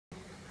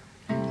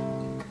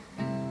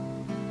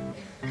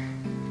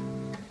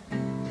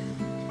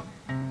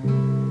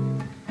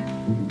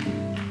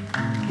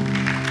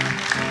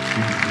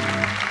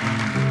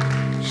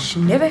She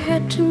never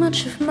had too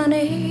much of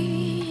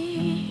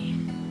money.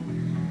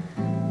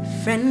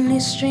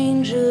 Friendly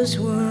strangers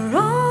were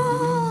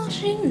all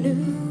she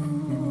knew.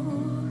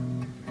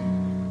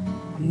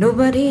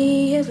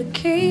 Nobody ever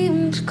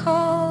came to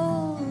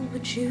call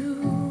but you.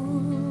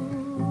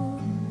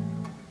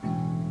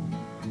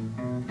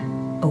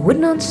 I would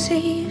not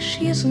say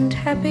she isn't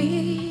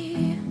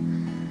happy,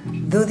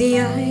 though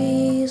the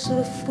eyes of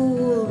a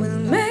fool will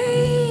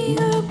make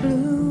her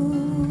blue.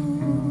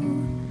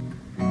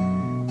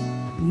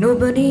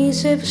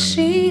 Nobody's ever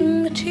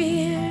seen the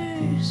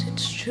tears,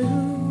 it's true.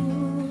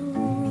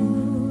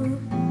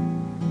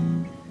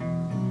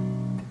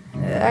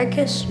 I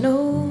guess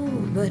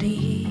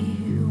nobody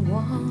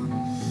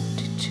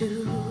wanted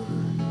to.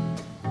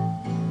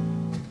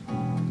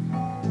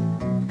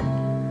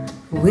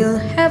 We'll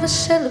have a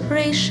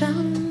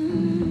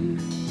celebration,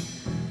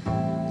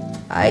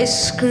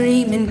 ice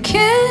cream and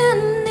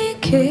candy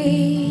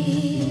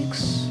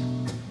cakes.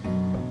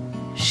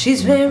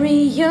 She's very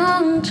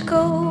young to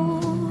go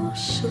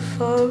so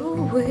far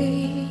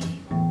away.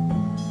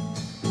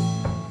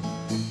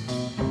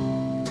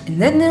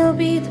 And then there'll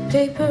be the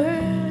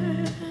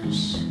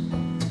papers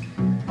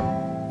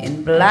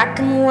in black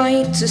and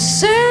white to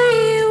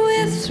say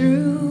we're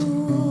through.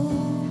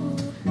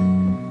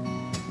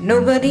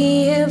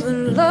 Nobody ever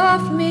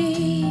loved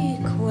me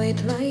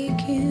quite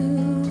like you.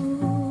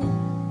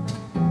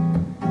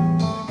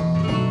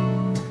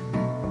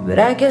 But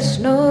I guess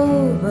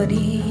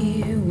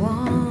nobody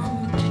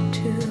wanted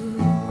to.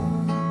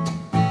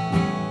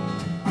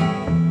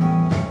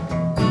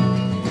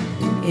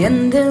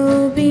 And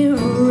there'll be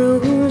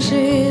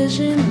roses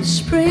in the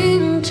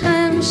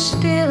springtime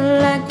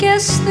still, I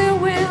guess there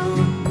will.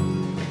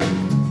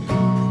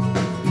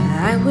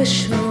 I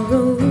wish for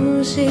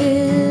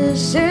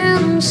roses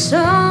and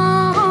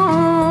songs.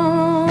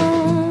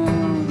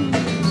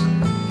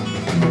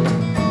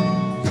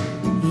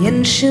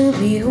 And she'll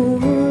be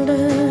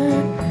older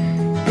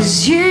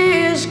as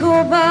years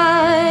go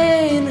by,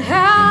 and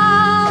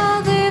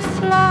how they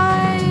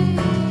fly.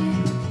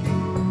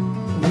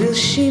 Will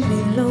she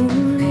be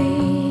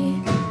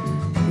lonely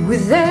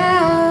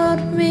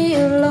without me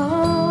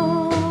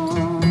alone?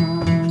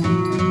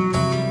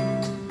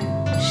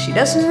 She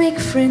doesn't make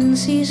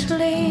friends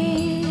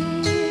easily.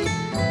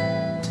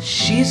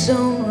 She's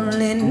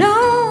only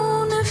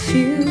known a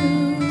few.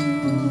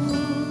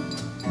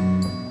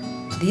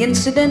 The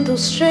incidental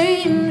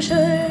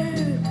stranger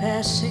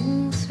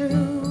passing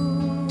through.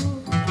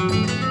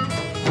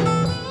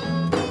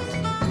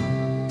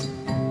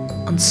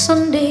 On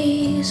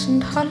Sundays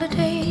and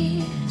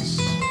holidays,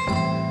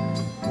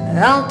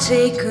 I'll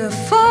take her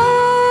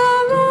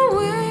far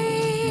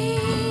away.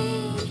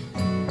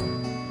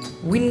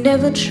 We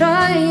never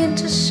tried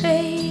to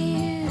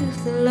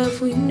save the love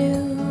we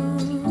knew.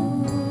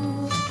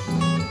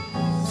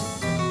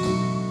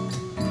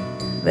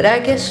 But I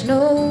guess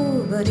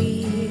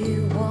nobody